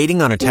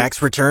Waiting on a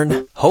tax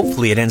return?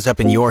 Hopefully it ends up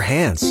in your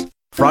hands.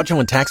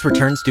 Fraudulent tax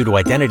returns due to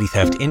identity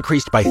theft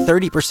increased by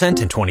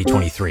 30% in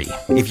 2023.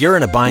 If you're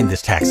in a bind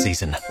this tax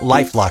season,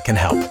 LifeLock can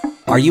help.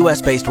 Our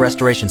U.S.-based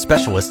restoration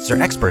specialists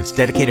are experts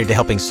dedicated to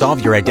helping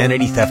solve your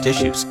identity theft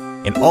issues.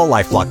 And all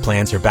LifeLock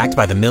plans are backed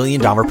by the $1 Million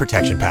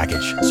Protection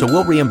Package. So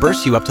we'll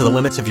reimburse you up to the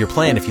limits of your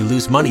plan if you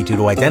lose money due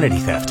to identity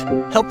theft.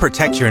 Help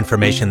protect your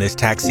information this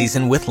tax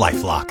season with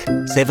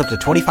LifeLock. Save up to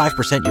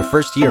 25% your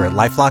first year at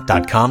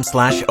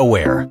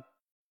LifeLock.com/aware.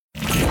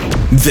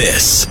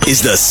 This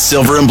is the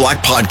Silver and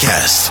Black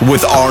Podcast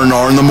with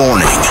R&R in the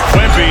morning.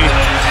 Wemby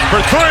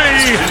for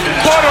three,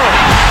 butter.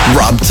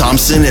 Rob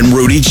Thompson and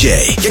Rudy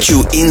J get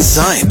you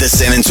inside the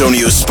San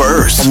Antonio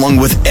Spurs, along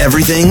with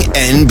everything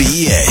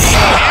NBA.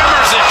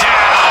 Hammers it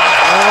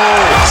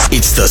down.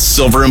 It's the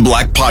Silver and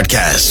Black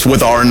Podcast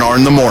with R&R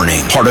in the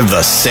morning, part of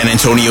the San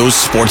Antonio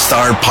Sports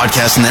Star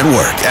Podcast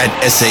Network at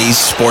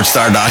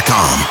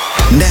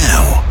sasportstar.com.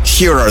 Now,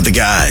 here are the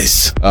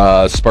guys.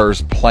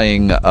 Spurs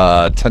playing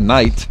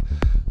tonight.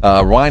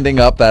 Winding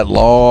up that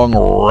long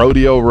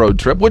Rodeo Road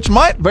Trip, which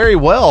might very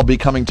well be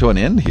coming to an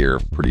end here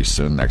pretty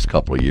soon, next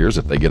couple of years.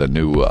 If they get a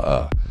new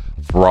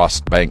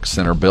Frost Bank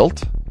Center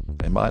built,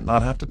 they might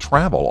not have to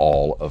travel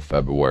all of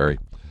February,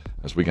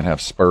 as we can have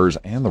Spurs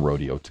and the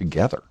rodeo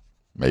together,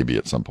 maybe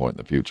at some point in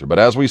the future. But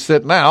as we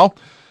sit now,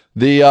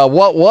 the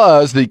what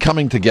was the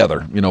coming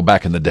together,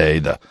 back in the day,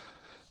 the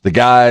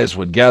guys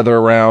would gather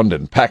around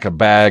and pack a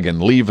bag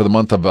and leave for the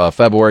month of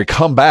February,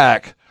 come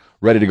back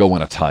ready to go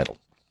win a title.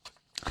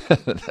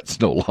 That's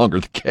no longer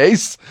the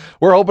case.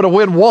 We're hoping to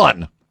win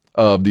one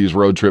of these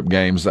road trip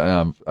games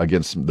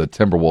against the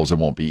Timberwolves. It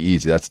won't be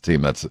easy. That's a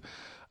team that's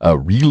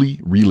really,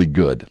 really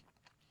good.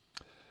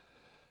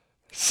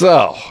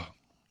 So,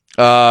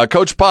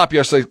 Coach Pop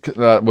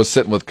yesterday was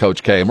sitting with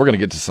Coach K, and we're going to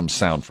get to some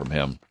sound from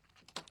him.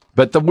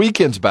 But the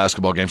weekend's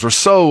basketball games were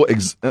so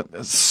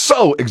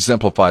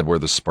exemplified where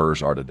the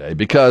Spurs are today,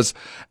 because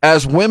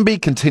as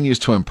Wemby continues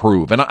to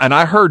improve, and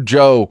I heard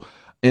Joe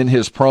in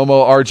his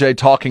promo, RJ,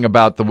 talking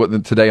about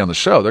today on the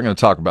show, they're going to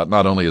talk about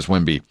not only is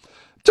Wemby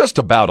just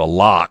about a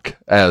lock,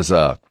 as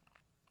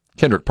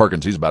Kendrick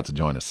Perkins, he's about to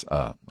join us.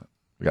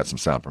 We got some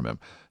sound from him.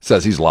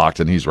 Says he's locked,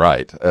 and he's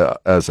right,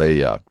 as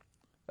the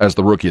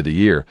Rookie of the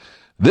Year.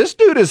 This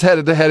dude is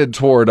headed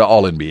toward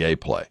All-NBA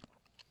play.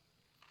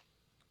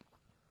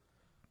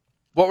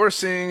 What we're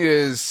seeing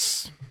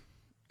is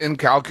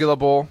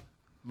incalculable,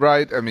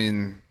 right? I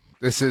mean,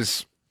 this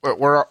is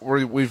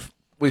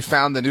we've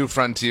found the new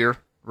frontier.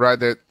 Right,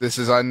 that this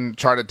is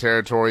uncharted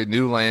territory,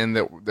 new land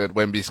that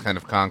Wemby's kind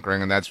of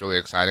conquering, and that's really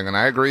exciting. And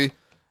I agree.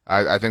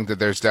 I think that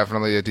there's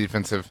definitely a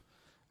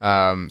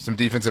some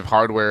defensive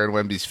hardware in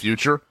Wemby's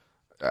future.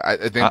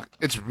 I think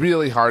it's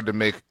really hard to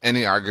make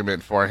any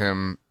argument for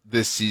him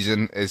this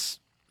season.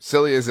 As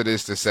silly as it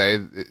is to say,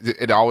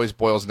 it always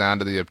boils down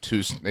to the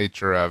obtuse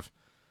nature of,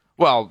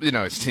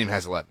 his team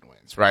has 11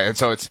 wins, right? And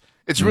so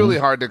it's really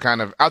hard to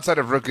kind of, outside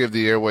of Rookie of the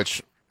Year,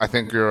 which I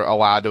think you're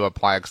allowed to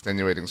apply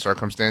extenuating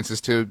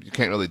circumstances to. You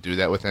can't really do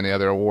that with any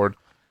other award.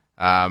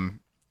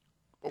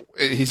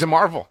 He's a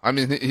marvel. I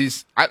mean,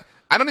 I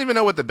don't even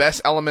know what the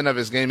best element of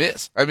his game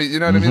is. I mean, you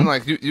know what I mean?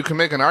 Like, you can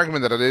make an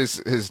argument that it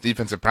is his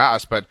defensive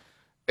prowess, but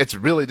it's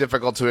really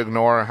difficult to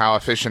ignore how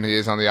efficient he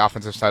is on the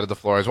offensive side of the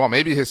floor as well.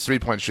 Maybe his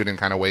three-point shooting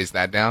kind of weighs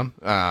that down.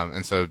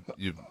 And so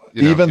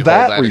even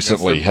that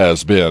recently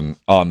has been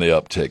on the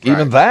uptick. Right.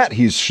 Even that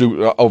he's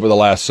over the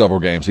last several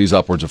games, he's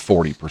upwards of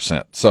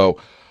 40%. So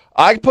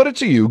I put it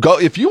to you, go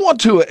if you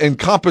want to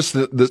encompass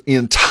the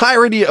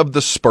entirety of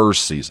the Spurs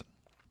season,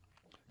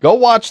 go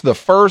watch the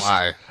first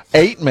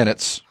 8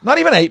 minutes, not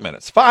even 8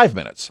 minutes, 5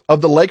 minutes of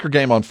the Laker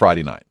game on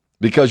Friday night,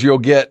 because you'll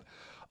get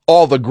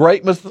all the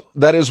greatness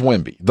that is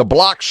Wemby, the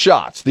block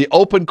shots, the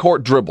open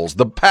court dribbles,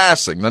 the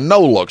passing, the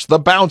no-looks, the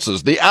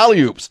bounces, the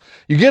alley-oops.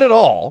 You get it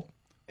all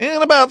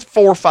in about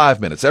 4 or 5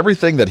 minutes,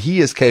 everything that he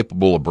is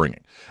capable of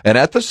bringing. And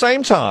at the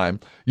same time,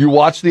 you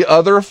watch the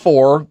other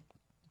 4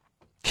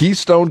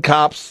 Keystone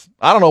Cops,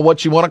 I don't know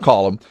what you want to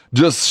call them,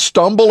 just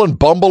stumble and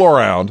bumble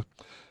around.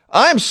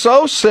 I am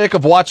so sick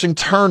of watching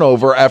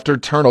turnover after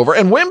turnover,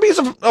 and Wemby's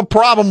a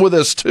problem with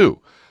this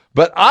too,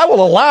 but I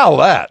will allow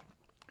that.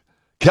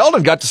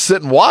 Keldon got to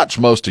sit and watch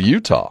most of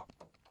Utah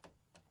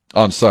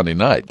on Sunday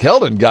night.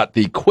 Keldon got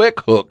the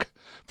quick hook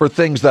for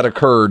things that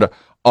occurred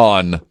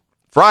on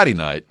Friday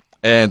night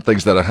and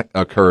things that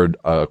occurred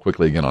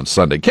quickly again on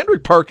Sunday.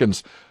 Kendrick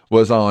Perkins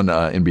was on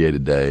NBA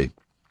Today.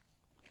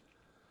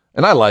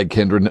 And I like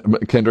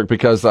Kendrick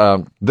because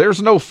there's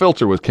no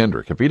filter with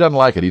Kendrick. If he doesn't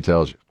like it, he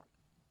tells you.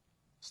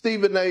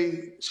 Stephen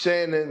A.,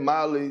 Shannon,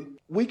 Molly,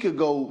 we could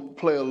go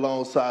play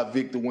alongside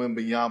Victor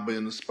Wembanyama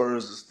and the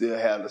Spurs and still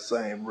have the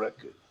same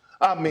record.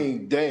 I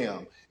mean,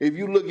 damn. If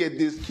you look at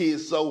this kid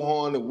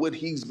Sohan and what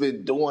he's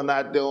been doing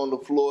out there on the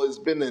floor, it's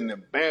been an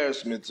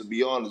embarrassment, to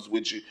be honest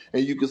with you.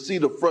 And you can see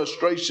the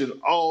frustration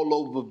all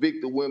over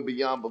Victor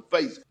Wembanyama's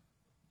face.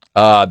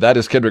 That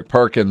is Kendrick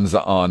Perkins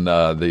on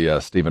the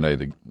Stephen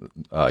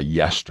A.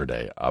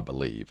 Yesterday, I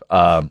believe.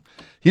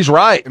 He's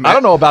right. I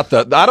don't know about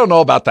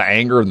the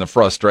anger and the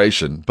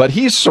frustration, but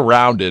he's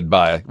surrounded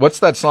by what's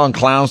that song?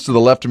 Clowns to the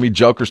left of me,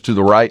 jokers to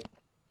the right.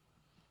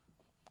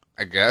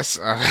 I guess.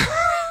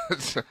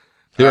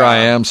 Here I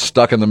am,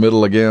 stuck in the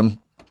middle again.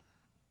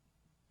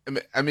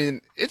 I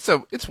mean, it's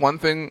one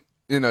thing,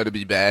 to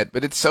be bad,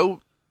 but it's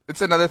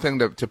another thing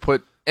to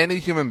put any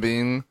human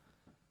being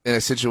in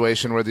a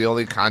situation where the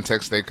only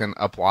context they can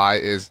apply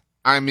is,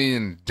 I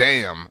mean,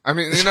 damn. I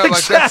mean,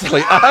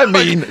 exactly.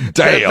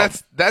 Damn.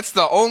 That's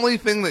the only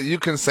thing that you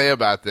can say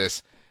about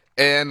this.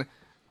 And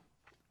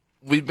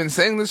we've been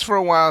saying this for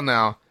a while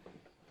now.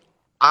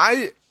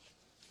 I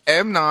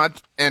am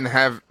not and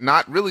have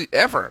not really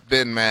ever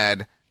been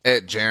mad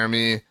at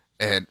Jeremy,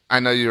 and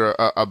I know you're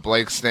a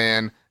Blake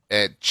stan,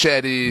 at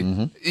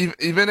Chetty,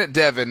 even at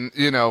Devin,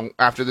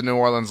 after the New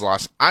Orleans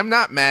loss. I'm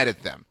not mad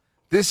at them.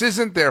 This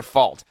isn't their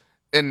fault.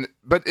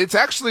 But it's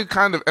actually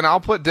kind of, and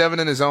I'll put Devin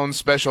in his own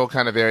special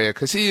kind of area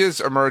because he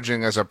is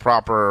emerging as a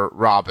proper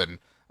Robin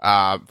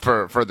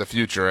for the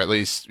future, at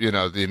least,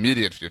 the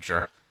immediate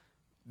future.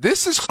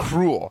 This is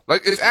cruel.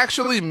 Like, it's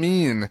actually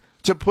mean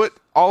to put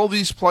all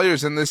these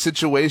players in this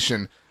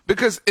situation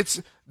because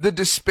it's the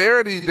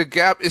disparity, the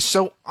gap is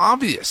so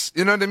obvious.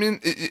 You know what I mean?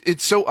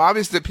 It's so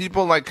obvious that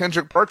people like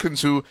Kendrick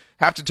Perkins who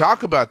have to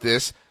talk about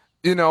this,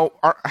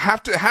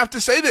 have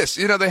to say this.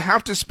 They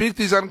have to speak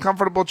these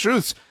uncomfortable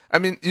truths. I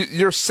mean,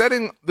 you're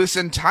setting this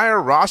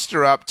entire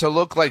roster up to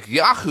look like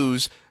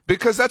yahoos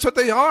because that's what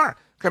they are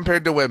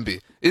compared to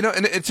Wemby.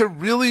 And it's a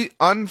really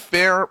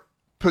unfair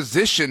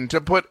position to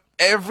put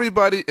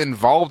everybody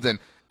involved in.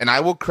 And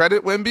I will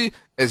credit Wemby,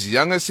 as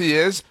young as he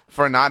is,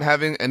 for not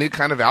having any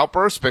kind of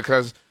outburst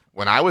because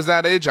when I was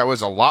that age, I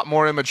was a lot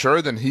more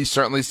immature than he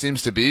certainly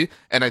seems to be.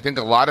 And I think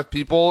a lot of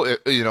people,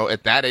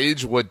 at that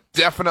age would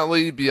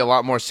definitely be a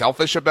lot more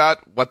selfish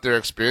about what they're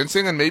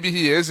experiencing. And maybe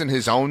he is in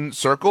his own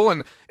circle.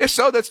 And if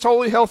so, that's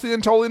totally healthy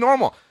and totally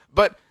normal.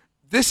 But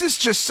this is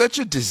just such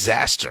a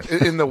disaster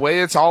in the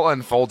way it's all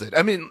unfolded.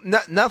 I mean,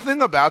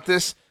 nothing about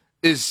this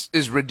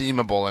is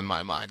redeemable in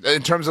my mind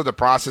in terms of the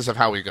process of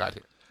how we got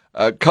here.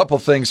 A couple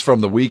things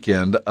from the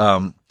weekend.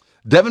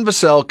 Devin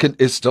Vassell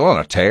is still on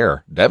a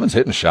tear. Devin's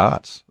hitting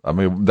shots. I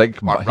mean,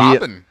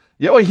 Robin.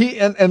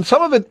 And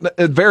some of it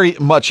very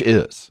much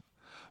is.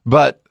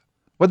 But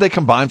what they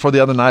combined for the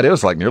other night, it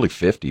was like nearly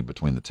 50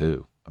 between the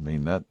two. I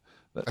mean, I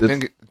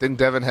think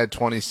Devin had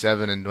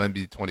 27 and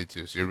Wemby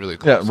 22, so you're really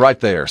close. Yeah, right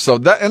there. So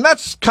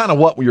that's kind of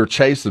what we were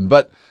chasing.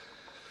 But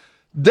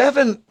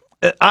Devin,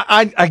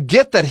 I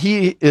get that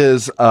he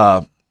is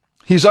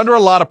he's under a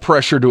lot of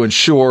pressure to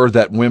ensure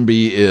that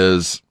Wemby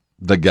is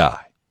the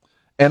guy.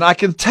 And I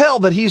can tell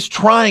that he's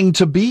trying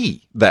to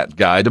be that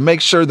guy to make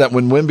sure that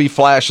when Wemby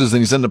flashes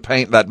and he's in the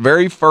paint, that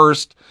very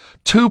first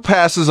two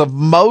passes of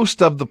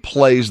most of the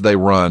plays they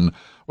run,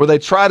 where they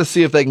try to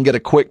see if they can get a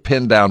quick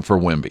pin down for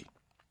Wemby.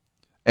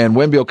 And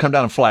Wemby will come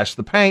down and flash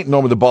the paint.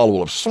 Normally the ball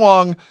will have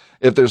swung.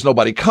 If there's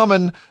nobody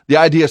coming, the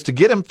idea is to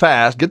get him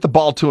fast, get the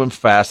ball to him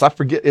fast. I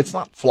forget, it's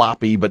not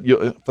floppy, but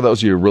for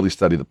those of you who really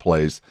study the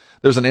plays,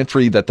 there's an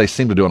entry that they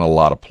seem to do in a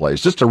lot of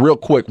plays. Just a real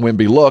quick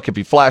Wemby look. If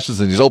he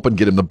flashes and he's open,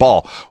 get him the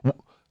ball.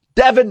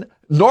 Devin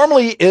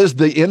normally is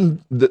the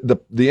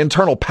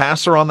internal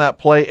passer on that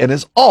play and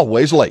is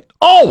always late.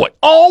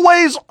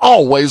 Always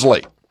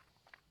late.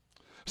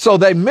 So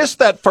they missed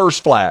that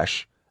first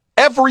flash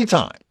every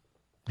time.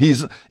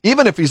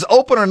 Even if he's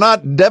open or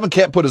not, Devin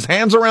can't put his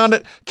hands around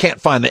it, can't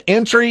find the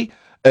entry.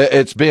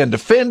 It's being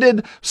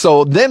defended.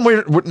 So then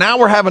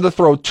we're having to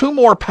throw two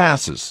more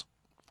passes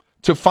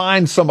to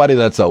find somebody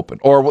that's open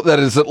or that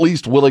is at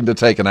least willing to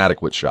take an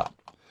adequate shot.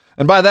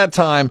 And by that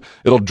time,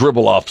 it'll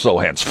dribble off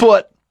Sohan's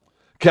foot.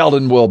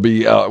 Keldon will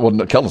be,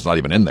 Keldon's not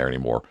even in there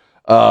anymore.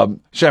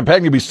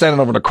 Champagne will be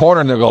standing over in the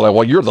corner and they'll go like,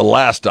 well, you're the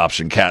last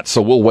option, Cat,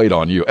 so we'll wait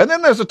on you. And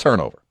then there's a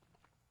turnover.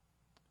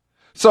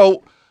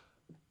 So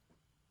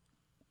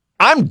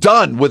I'm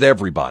done with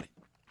everybody.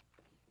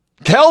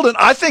 Keldon,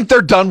 I think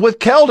they're done with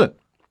Keldon.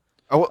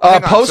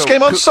 Post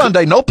game on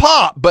Sunday, no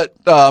pop, but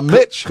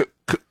Mitch.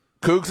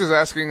 Cougs is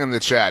asking in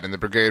the chat, in the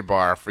Brigade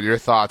Bar, for your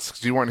thoughts,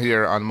 because you weren't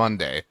here on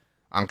Monday,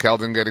 on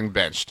Keldon getting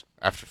benched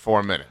after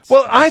 4 minutes.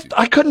 Well, I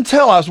couldn't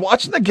tell. I was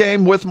watching the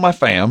game with my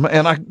fam,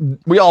 and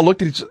we all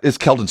looked at each other. Is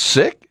Keldon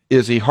sick?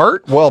 Is he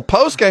hurt? Well,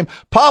 post-game,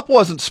 Pop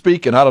wasn't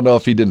speaking. I don't know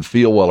if he didn't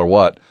feel well or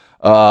what,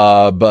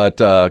 but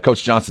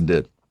Coach Johnson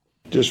did.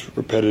 Just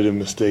repetitive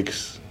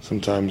mistakes.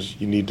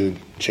 Sometimes you need to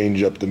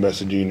change up the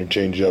messaging or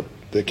change up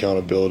the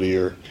accountability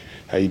or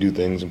how you do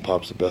things, and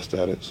Pop's the best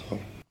at it.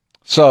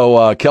 So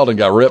Keldon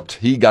got ripped.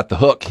 He got the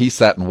hook. He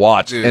sat and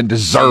watched and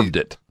deserved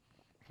it.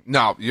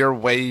 No, you're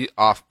way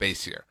off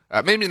base here.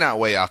 Maybe not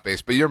way off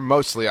base, but you're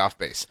mostly off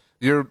base.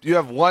 You're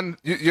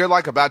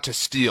like about to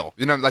steal.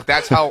 Like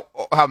that's how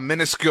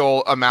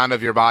minuscule amount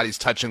of your body's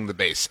touching the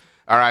base.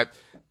 All right.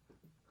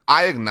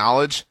 I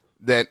acknowledge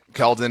that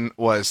Keldon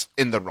was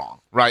in the wrong,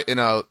 right? In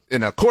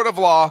a court of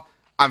law,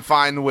 I'm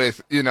fine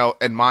with,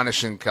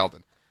 admonishing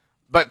Keldon.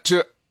 But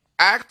to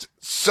act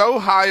so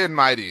high and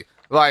mighty,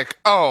 like,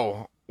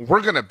 oh,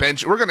 we're going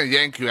to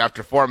yank you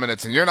after 4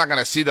 minutes and you're not going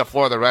to see the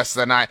floor the rest of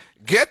the night.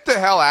 Get the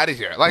hell out of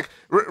here. Like,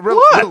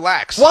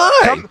 relax.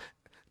 Why?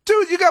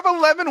 Dude, you got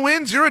 11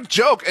 wins. You're a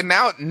joke. And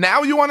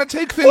now you want to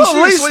take things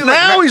seriously. At least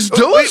now he's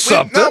doing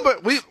something. No,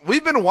 but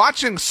we've been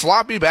watching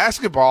sloppy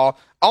basketball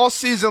all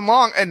season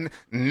long, and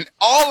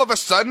all of a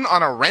sudden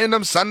on a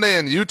random Sunday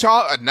in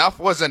Utah, enough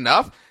was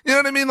enough. You know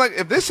what I mean? Like,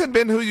 if this had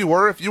been who you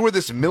were, if you were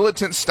this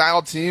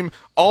militant-style team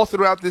all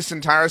throughout this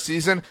entire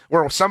season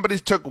where somebody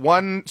took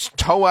one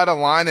toe out of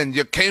line and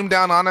you came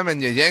down on him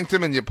and you yanked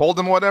him and you pulled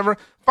him, whatever,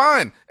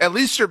 fine. At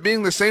least you're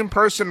being the same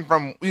person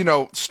from,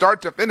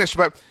 start to finish.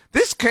 But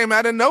this came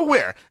out of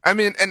nowhere. I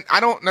mean, and I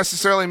don't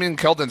necessarily mean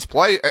Keldon's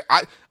play.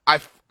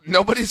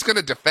 Nobody's going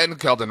to defend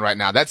Keldon right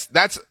now.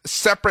 That's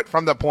separate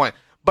from the point.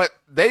 But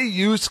they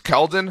use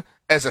Keldon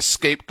as a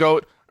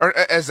scapegoat or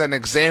as an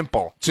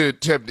example to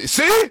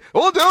see,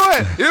 we'll do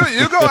it.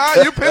 You go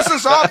out, you piss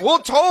us off, we'll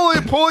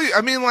totally pull you. I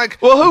mean, like,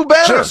 well, who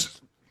better?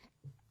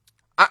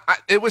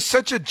 It was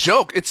such a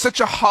joke. It's such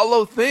a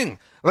hollow thing.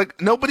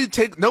 Like, nobody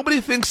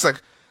thinks,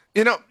 like,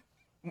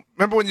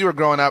 remember when you were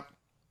growing up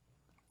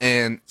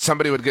and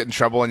somebody would get in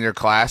trouble in your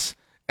class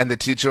and the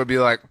teacher would be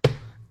like,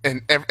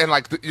 and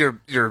like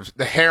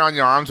the hair on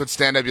your arms would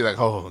stand up. You're like,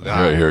 oh,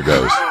 God. Right, here it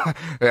goes.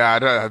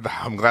 Yeah,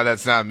 I'm glad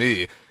that's not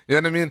me.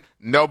 You know what I mean?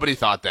 Nobody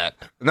thought that.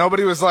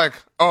 Nobody was like,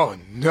 oh,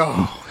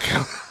 no.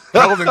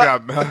 Keldon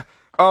got,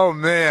 oh,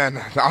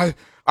 man.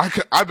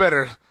 I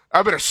better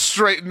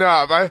straighten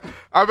up.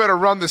 I better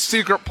run the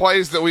secret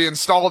plays that we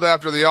installed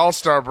after the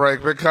All-Star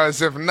break,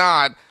 because if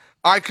not,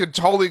 I could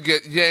totally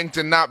get yanked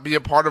and not be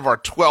a part of our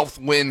 12th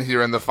win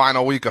here in the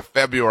final week of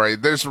February.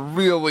 There's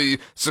really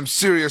some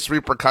serious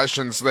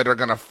repercussions that are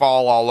going to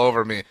fall all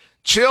over me.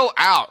 Chill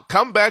out.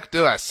 Come back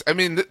to us. I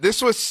mean,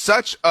 this was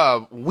such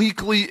a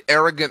weakly,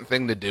 arrogant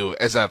thing to do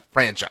as a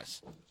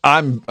franchise.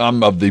 I'm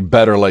of the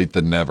better late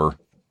than never.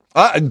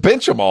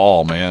 Bench them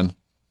all, man.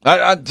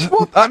 I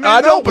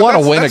don't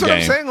want to win a game. That's what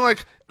I'm saying.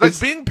 Like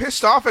being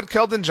pissed off at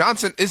Keldon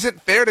Johnson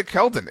isn't fair to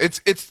Keldon.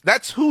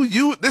 That's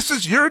this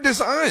is your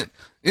design.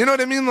 You know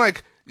what I mean?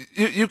 Like,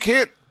 you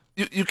can't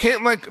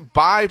like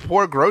buy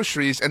poor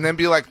groceries and then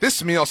be like,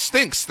 this meal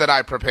stinks that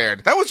I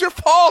prepared. That was your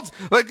fault.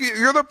 Like,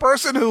 you're the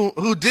person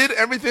who did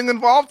everything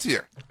involved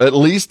here. At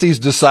least he's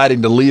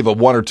deciding to leave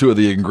one or two of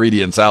the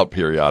ingredients out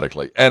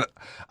periodically. And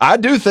I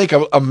do think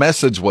a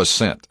message was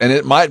sent, and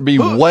it might be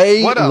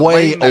way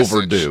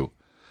overdue.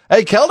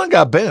 Hey, Keldon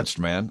got benched,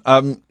 man.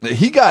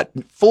 He got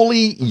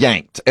fully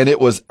yanked, and it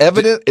was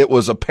evident, it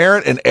was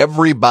apparent, and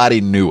everybody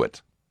knew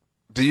it.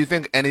 Do you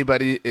think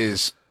anybody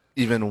is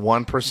even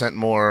 1%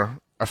 more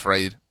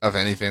afraid of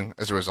anything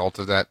as a result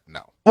of that?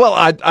 No. Well,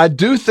 I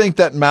do think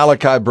that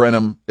Malachi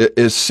Branham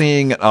is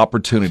seeing an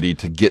opportunity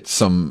to get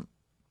some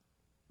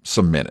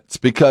minutes,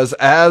 because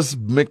as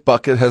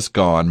McBucket has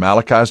gone,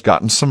 Malachi's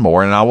gotten some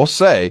more, and I will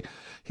say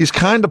he's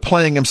kind of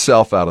playing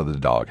himself out of the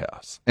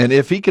doghouse. And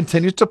if he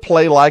continues to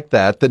play like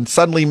that, then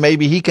suddenly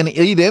maybe he can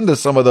eat into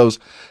some of those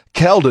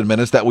Keldon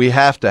minutes that we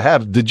have to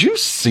have. Did you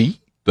see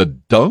the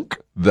dunk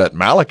that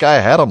Malachi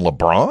had on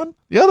LeBron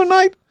the other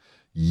night?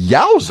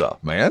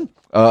 Yowza, man.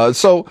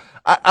 So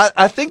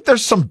I think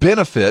there's some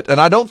benefit, and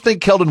I don't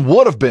think Keldon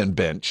would have been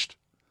benched,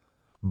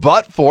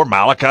 but for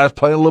Malachi's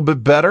playing a little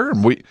bit better.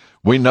 And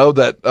we know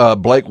that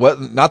Blake,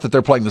 not that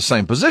they're playing the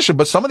same position,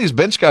 but some of these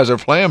bench guys are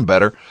playing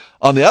better.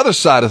 On the other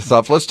side of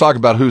stuff, let's talk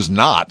about who's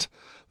not.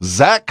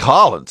 Zach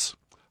Collins.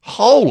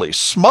 Holy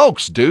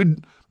smokes,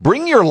 dude.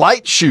 Bring your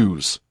light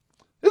shoes.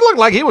 It looked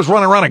like he was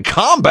running around in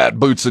combat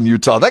boots in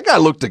Utah. That guy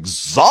looked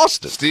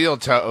exhausted. Steel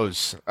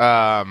toes.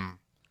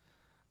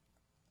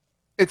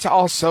 It's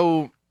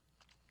also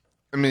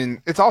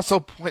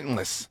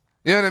pointless.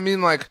 You know what I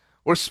mean? Like,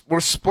 we're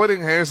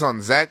splitting hairs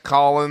on Zach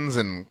Collins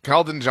and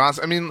Keldon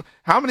Johnson. I mean,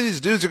 how many of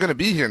these dudes are going to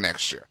be here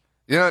next year?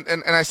 You know,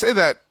 and I say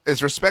that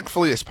as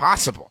respectfully as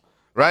possible,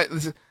 right?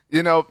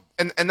 You know,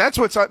 and that's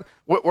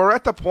we're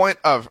at the point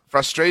of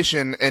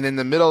frustration and in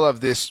the middle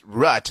of this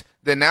rut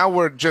that now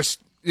we're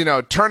just,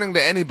 turning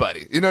to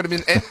anybody. You know what I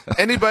mean?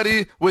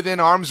 Anybody within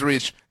arm's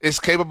reach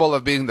is capable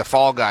of being the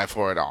fall guy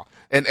for it all.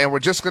 And we're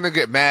just going to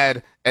get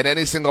mad at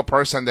any single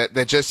person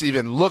that just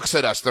even looks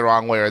at us the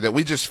wrong way, or that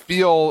we just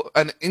feel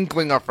an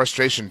inkling of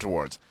frustration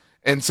towards.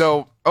 And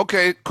so,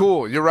 okay,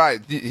 cool, you're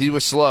right. He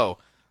was slow.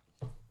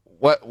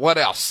 What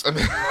else? I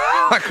mean,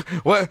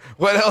 like,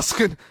 what else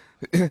could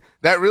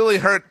that really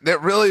hurt?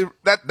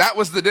 That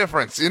was the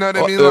difference. You know what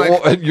I mean?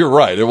 Well, you're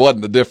right. It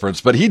wasn't the difference,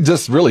 but he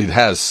just really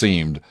has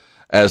seemed,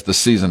 as the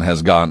season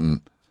has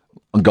gone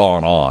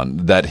on,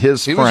 that he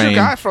was your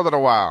guy for a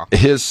little while.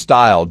 His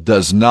style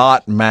does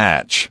not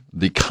match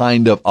the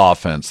kind of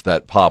offense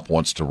that Pop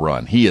wants to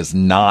run. He is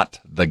not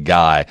the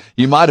guy.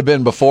 He might have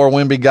been before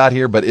Wemby got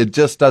here, but it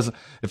just doesn't.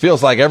 It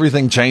feels like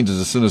everything changes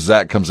as soon as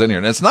Zach comes in here,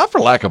 and it's not for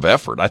lack of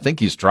effort. I think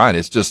he's trying.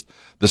 It's just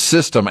the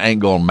system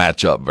ain't going to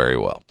match up very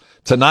well.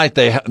 Tonight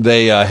they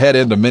head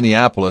into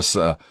Minneapolis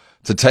to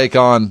take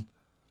on,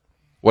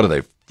 what are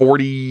they,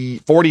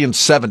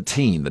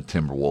 40-17, the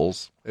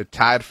Timberwolves. They're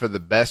tied for the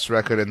best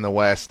record in the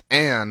West,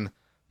 and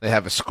they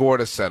have a score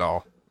to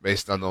settle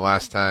based on the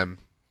last time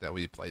that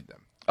we played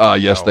them.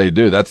 Yes, they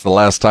do. That's the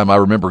last time I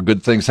remember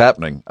good things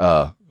happening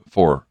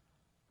for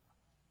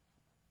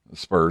the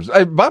Spurs.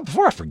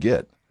 Before I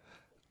forget,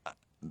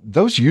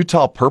 those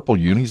Utah purple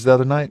unis the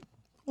other night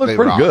looked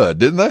pretty good,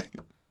 didn't they?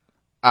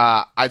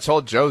 I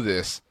told Joe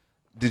this.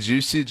 Did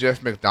you see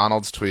Jeff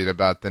McDonald's tweet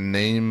about the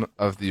name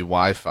of the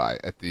Wi-Fi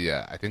at the?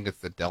 I think it's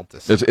the Delta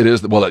Center. It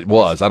is. Well, it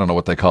was. I don't know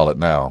what they call it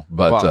now,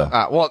 but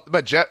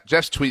but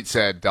Jeff's tweet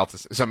said Delta.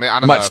 So I don't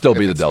it know might still if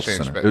be the it's Delta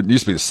changed, Center. But, It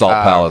used to be the Salt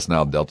Palace,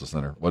 now Delta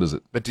Center. What is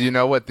it? But do you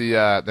know what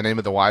the name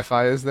of the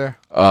Wi-Fi is there?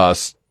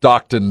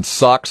 Stockton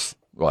Sucks.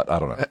 What? I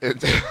don't know.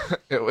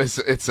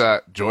 It's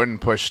Jordan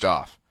pushed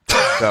off.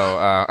 So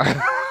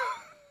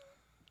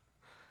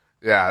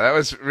yeah, that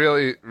was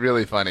really,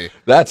 really funny.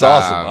 That's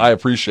awesome. I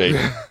appreciate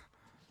it.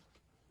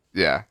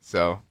 Yeah,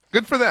 so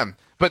good for them.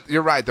 But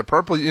you're right, the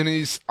purple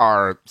unis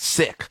are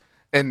sick.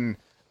 And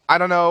I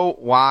don't know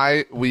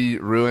why we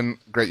ruin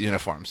great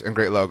uniforms and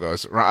great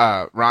logos.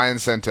 Ryan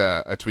sent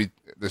a tweet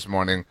this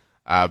morning,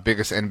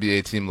 biggest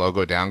NBA team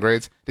logo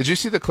downgrades. Did you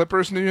see the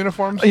Clippers' new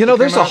uniforms?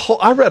 There's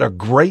I read a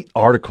great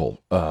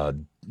article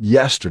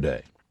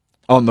yesterday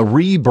on the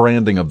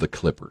rebranding of the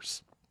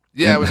Clippers.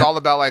 Yeah, it was all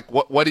about like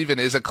what even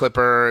is a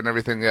Clipper and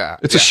everything. Yeah,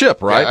 it's a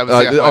ship, right?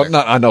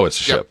 I know it's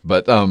a ship,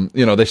 but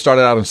they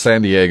started out in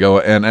San Diego,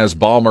 and as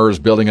Ballmer is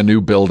building a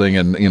new building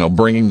and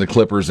bringing the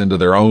Clippers into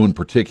their own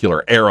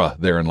particular era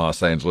there in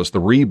Los Angeles,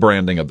 the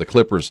rebranding of the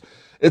Clippers.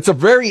 It's a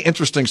very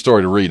interesting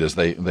story to read as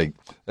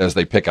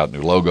they pick out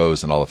new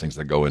logos and all the things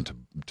that go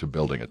into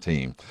building a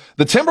team.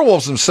 The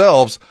Timberwolves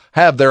themselves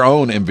have their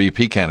own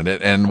MVP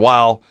candidate, and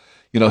while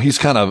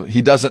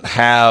he doesn't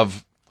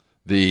have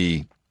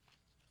the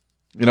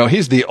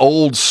he's the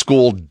old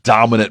school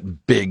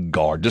dominant big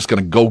guard, just going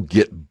to go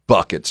get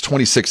buckets.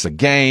 26 a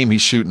game.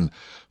 He's shooting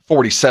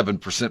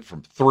 47%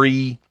 from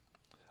three,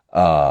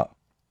 or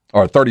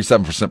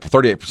 37%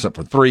 38%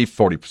 from three,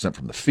 40%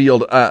 from the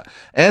field.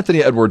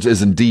 Anthony Edwards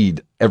is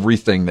indeed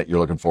everything that you're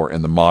looking for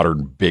in the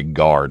modern big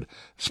guard.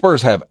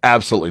 Spurs have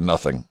absolutely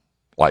nothing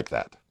like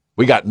that.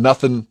 We got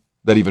nothing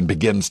that even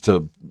begins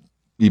to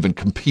even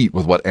compete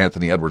with what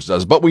Anthony Edwards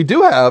does. But we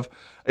do have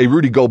a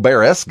Rudy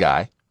Gobert-esque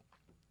guy.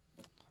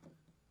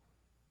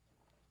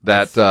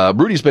 That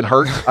Rudy's been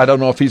hurt. I don't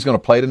know if he's going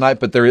to play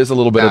tonight, but there is a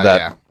little bit of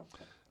that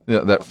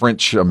that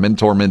French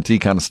mentor-mentee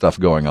kind of stuff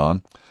going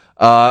on.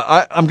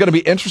 I'm going to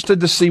be interested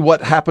to see what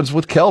happens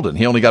with Keldon.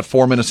 He only got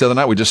 4 minutes the other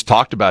night. We just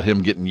talked about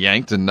him getting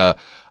yanked, and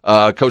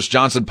Coach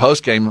Johnson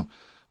postgame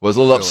was a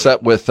little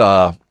upset with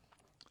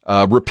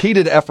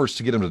repeated efforts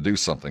to get him to do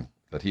something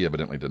that he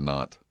evidently did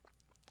not.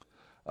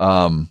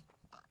 I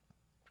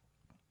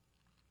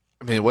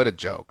mean, what a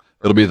joke.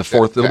 It'll be the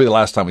fourth. It'll be the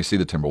last time we see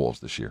the Timberwolves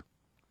this year.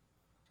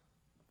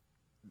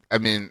 I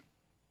mean,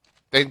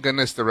 thank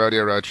goodness the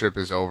Rodeo Road Trip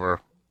is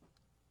over.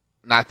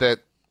 Not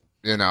that,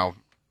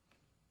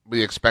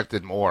 we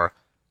expected more,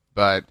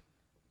 but,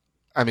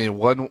 I mean,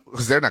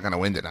 because they're not going to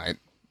win tonight.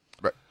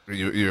 But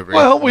you agree?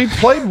 Well, we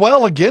played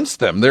well against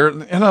them.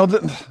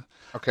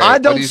 Okay,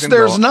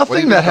 there's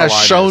nothing that has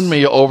shown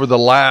me over the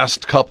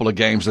last couple of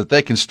games that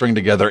they can string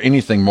together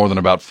anything more than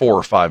about 4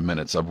 or 5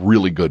 minutes of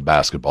really good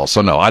basketball.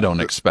 So, no, I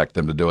don't expect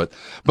them to do it.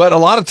 But a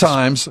lot of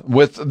times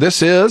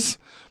this is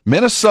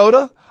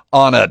Minnesota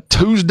on a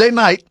Tuesday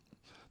night.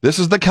 This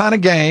is the kind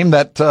of game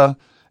that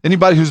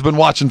anybody who's been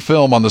watching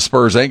film on the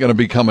Spurs ain't going to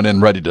be coming in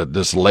ready to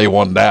just lay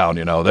one down.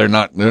 They're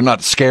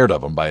not scared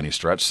of them by any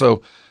stretch.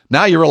 So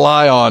now you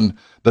rely on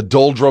the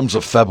doldrums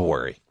of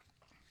February.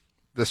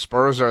 The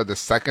Spurs are the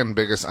second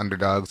biggest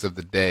underdogs of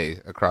the day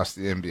across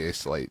the NBA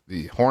slate.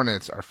 The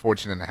Hornets are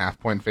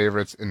 14.5-point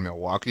favorites in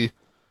Milwaukee.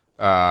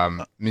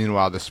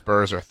 Meanwhile, the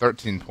Spurs are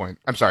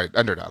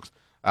underdogs.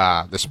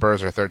 The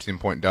Spurs are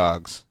 13-point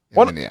dogs.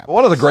 One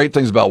of the great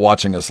things about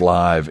watching us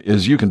live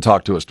is you can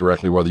talk to us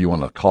directly, whether you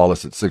want to call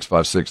us at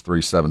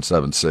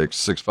 656-3776,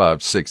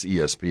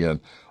 656-ESPN,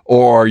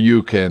 or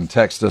you can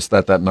text us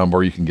at that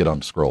number. You can get on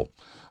the scroll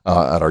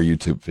at our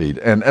YouTube feed.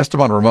 And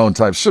Esteban Ramon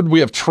types, should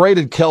we have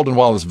traded Keldon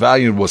while his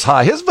value was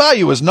high? His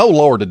value is no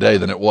lower today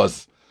than it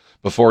was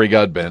before he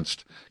got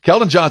benched.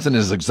 Keldon Johnson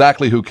is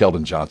exactly who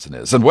Keldon Johnson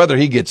is. And whether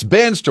he gets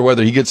benched or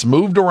whether he gets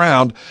moved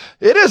around,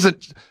 it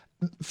isn't.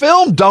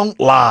 Film don't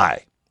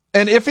lie.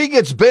 And if he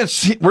gets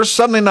benched, we're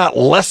suddenly not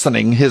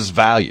lessening his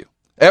value.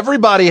 Every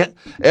NBA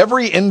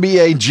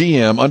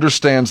GM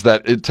understands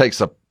that it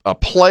takes a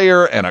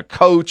player and a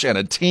coach and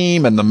a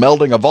team and the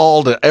melding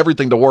of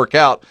everything to work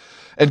out.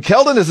 And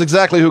Keldon is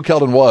exactly who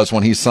Keldon was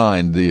when he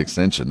signed the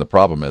extension. The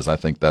problem is I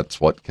think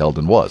that's what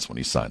Keldon was when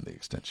he signed the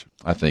extension.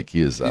 I think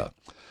he is a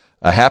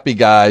happy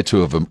guy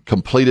to have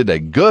completed a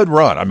good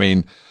run. I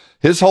mean,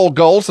 his whole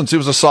goal since he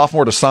was a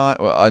sophomore to sign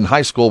in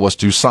high school was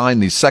to sign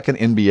the second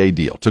NBA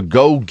deal, to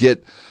go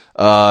get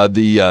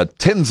the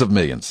tens of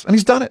millions, and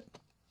he's done it,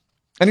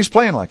 and he's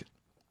playing like it.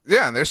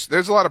 Yeah, and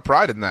there's a lot of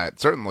pride in that,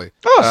 certainly.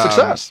 Oh,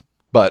 success,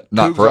 but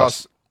not for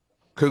us.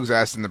 Cougs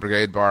asked in the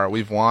Brigade Bar,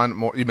 we've won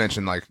more. You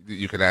mentioned like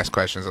you could ask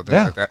questions or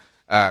things like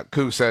that.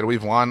 Cougs said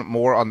we've won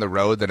more on the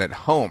road than at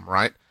home,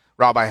 right?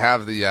 Rob, I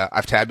have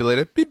I've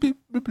tabulated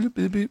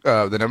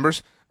the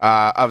numbers.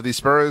 Of the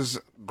Spurs'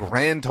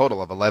 grand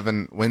total of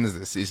 11 wins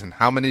this season,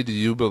 how many do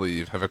you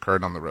believe have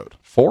occurred on the road?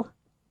 4?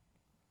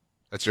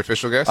 That's your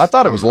official guess? I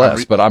thought it was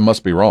less, but I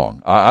must be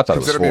wrong. I thought it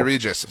was 4. Consider me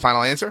Regis.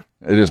 Final answer?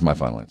 It is my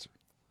final answer.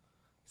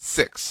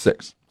 6.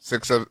 6.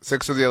 Six of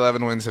the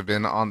 11 wins have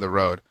been on the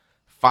road.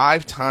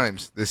 5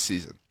 times this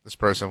season, the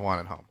Spurs have won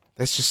at home.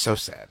 That's just so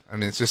sad. I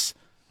mean, it's just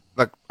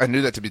like I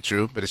knew that to be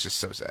true, but it's just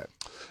so sad.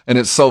 And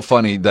it's so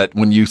funny that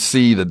when you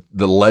see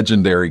the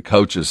legendary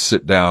coaches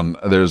sit down,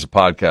 there's a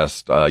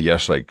podcast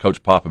yesterday.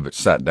 Coach Popovich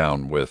sat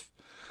down with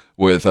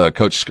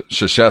Coach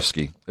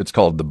Krzyzewski. It's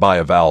called the By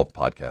a Vowel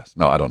podcast.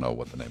 No, I don't know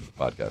what the name of the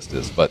podcast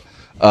is, but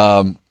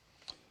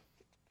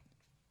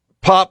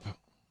Pop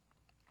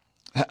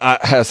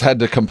has had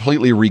to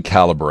completely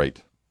recalibrate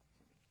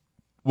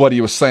what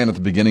he was saying at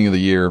the beginning of the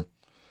year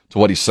to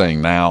what he's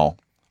saying now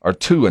are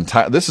two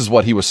entire. This is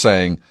what he was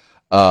saying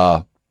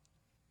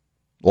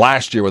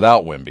last year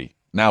without Wemby.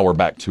 Now we're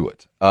back to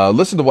it.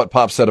 Listen to what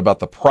Pop said about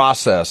the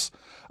process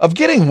of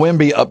getting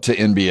Wemby up to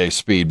NBA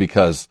speed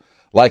because,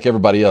 like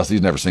everybody else,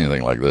 he's never seen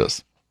anything like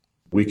this.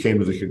 We came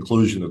to the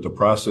conclusion that the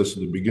process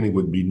in the beginning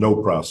would be no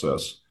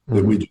process,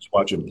 that we just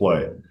watch him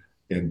play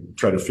and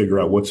try to figure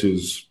out what's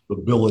his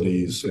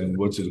abilities and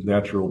what's his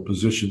natural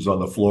positions on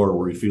the floor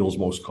where he feels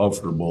most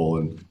comfortable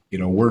and,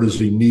 where does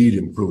he need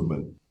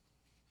improvement.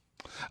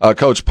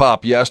 Coach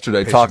Pop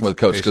yesterday talking with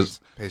Coach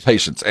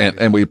patience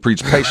and we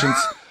preach patience.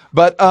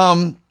 But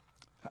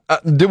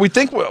do we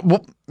think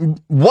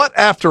what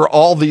after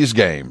all these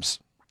games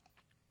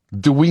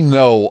do we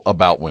know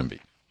about Wemby?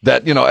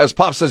 That, as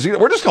Pop says,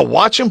 we're just going to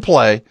watch him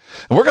play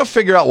and we're going to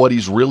figure out what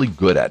he's really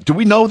good at. Do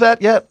we know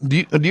that yet?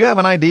 Do you have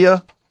an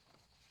idea?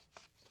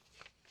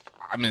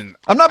 I mean,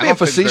 I'm not being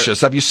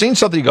facetious. Have you seen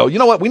something you go, you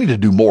know what? We need to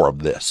do more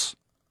of this.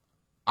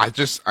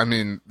 This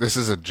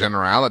is a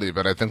generality,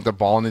 but I think the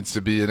ball needs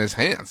to be in his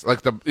hands.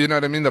 Like you know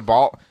what I mean? The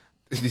ball,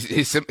 this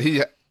isn't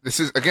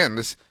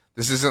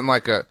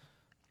like a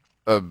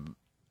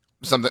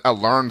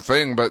learned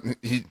thing, but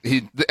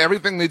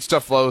everything needs to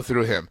flow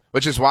through him,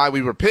 which is why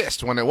we were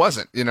pissed when it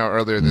wasn't,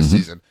 earlier this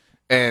season.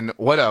 And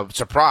what a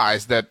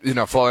surprise that,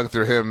 flowing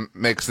through him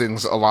makes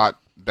things a lot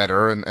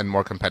better and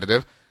more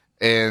competitive.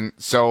 And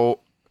so,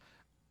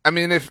 I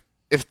mean, if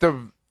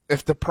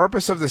the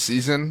purpose of the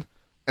season,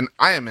 and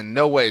I am in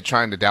no way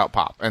trying to doubt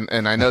Pop,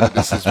 and I know that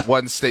this is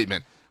one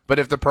statement, but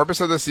if the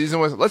purpose of the season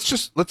was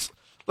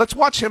let's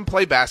watch him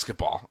play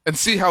basketball and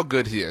see how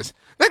good he is,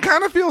 that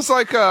kind of feels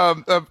like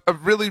a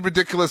really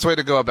ridiculous way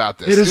to go about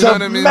this. It is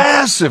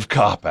massive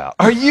cop-out.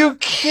 Are you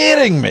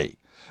kidding me?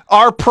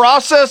 Our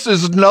process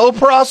is no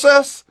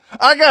process?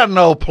 I got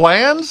no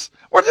plans.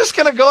 We're just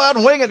going to go out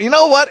and wing it. You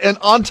know what? And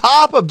on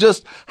top of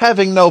just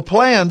having no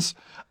plans,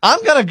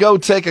 I'm going to go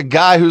take a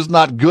guy who's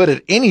not good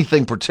at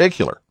anything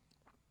particular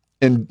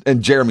in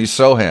Jeremy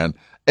Sohan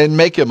and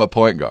make him a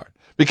point guard.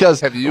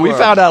 Because we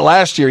found out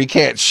last year he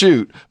can't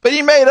shoot, but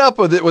he made up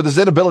with it with his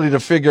inability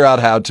to figure out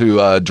how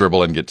to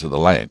dribble and get to the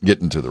lane,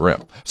 get into the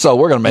rim. So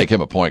we're going to make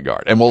him a point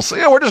guard. And we'll see.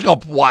 We're just going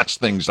to watch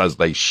things as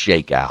they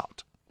shake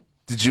out.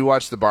 Did you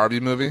watch the Barbie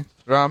movie,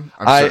 Rob?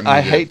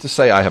 I hate to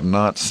say I have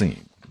not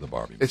seen the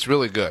Barbie movie. It's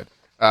really good.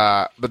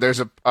 But there's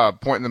a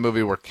point in the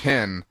movie where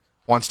Ken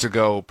wants to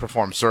go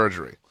perform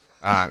surgery.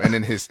 And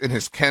in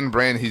his Ken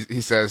brain,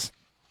 he says,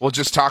 well,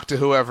 just talk to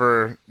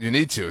whoever you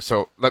need to.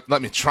 So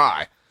let me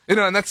try.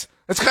 And that's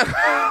kind of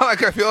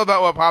like I feel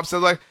about what Pop said.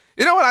 Like,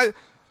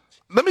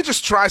 let me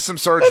just try some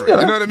surgery. You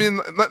know what I mean?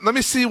 Let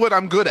me see what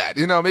I'm good at.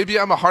 Maybe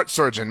I'm a heart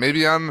surgeon.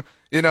 Maybe I'm,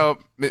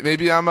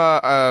 maybe I'm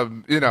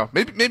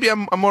maybe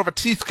I'm more of a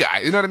teeth guy.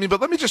 You know what I mean? But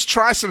let me just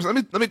try some.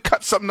 Let me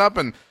cut something up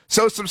and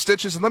sew some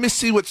stitches and let me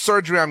see what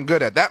surgery I'm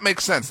good at. That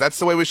makes sense. That's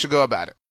the way we should go about it.